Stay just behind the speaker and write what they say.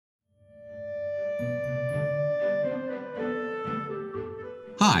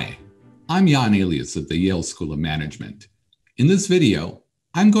Hi, I'm Jaan Elias of the Yale School of Management. In this video,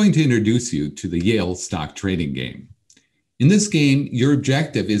 I'm going to introduce you to the Yale Stock Trading Game. In this game, your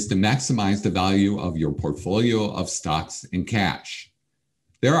objective is to maximize the value of your portfolio of stocks and cash.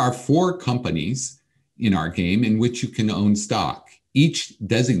 There are 4 companies in our game in which you can own stock, each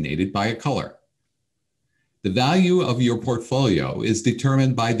designated by a color. The value of your portfolio is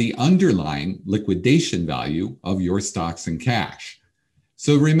determined by the underlying liquidation value of your stocks and cash.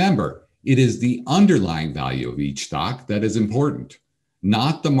 So remember, it is the underlying value of each stock that is important,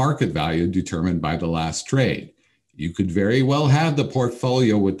 not the market value determined by the last trade. You could very well have the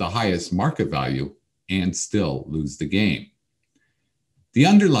portfolio with the highest market value and still lose the game. The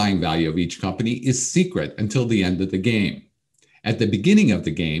underlying value of each company is secret until the end of the game. At the beginning of the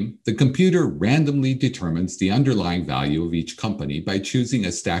game, the computer randomly determines the underlying value of each company by choosing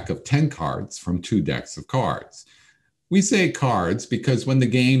a stack of 10 cards from 2 decks of cards. We say cards because when the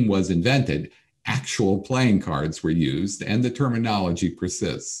game was invented, actual playing cards were used and the terminology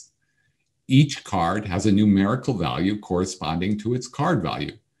persists. Each card has a numerical value corresponding to its card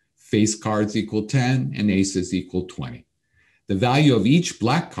value. Face cards equal 10 and aces equal 20. The value of each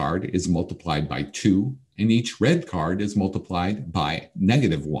black card is multiplied by 2 and each red card is multiplied by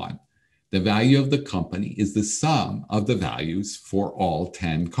 -1. The value of the company is the sum of the values for all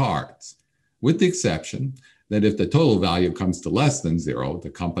 10 cards, with the exception that if the total value comes to less than 0, the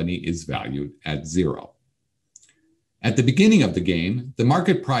company is valued at 0. At the beginning of the game, the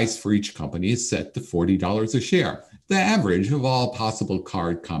market price for each company is set to $40 a share, the average of all possible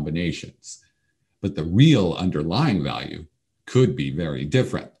card combinations. But the real underlying value could be very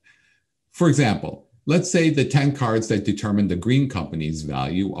different. For example, let's say the 10 cards that determine the green company's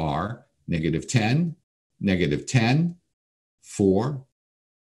value are -10, -10, 4,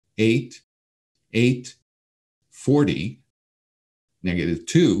 8, 8, 40,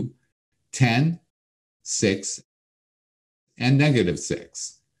 -2, 10, 6, and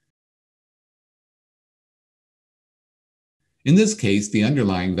 -6. In this case, the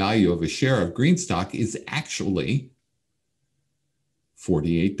underlying value of a share of green stock is actually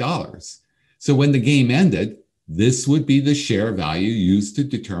 $48. So when the game ended, this would be the share value used to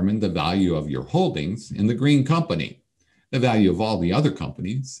determine the value of your holdings in the green company. The value of all the other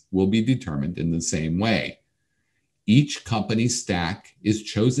companies will be determined in the same way. Each company's stack is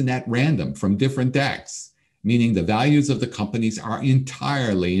chosen at random from different decks, meaning the values of the companies are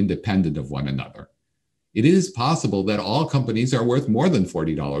entirely independent of one another. It is possible that all companies are worth more than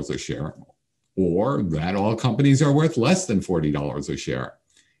 $40 a share, or that all companies are worth less than $40 a share.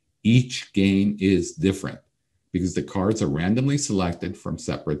 Each game is different because the cards are randomly selected from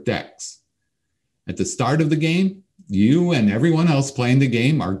separate decks. At the start of the game, you and everyone else playing the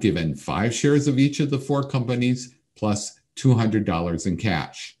game are given 5 shares of each of the 4 companies plus $200 in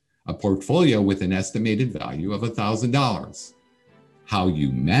cash, a portfolio with an estimated value of $1,000. How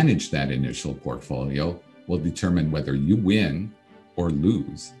you manage that initial portfolio will determine whether you win or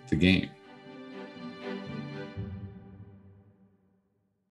lose the game.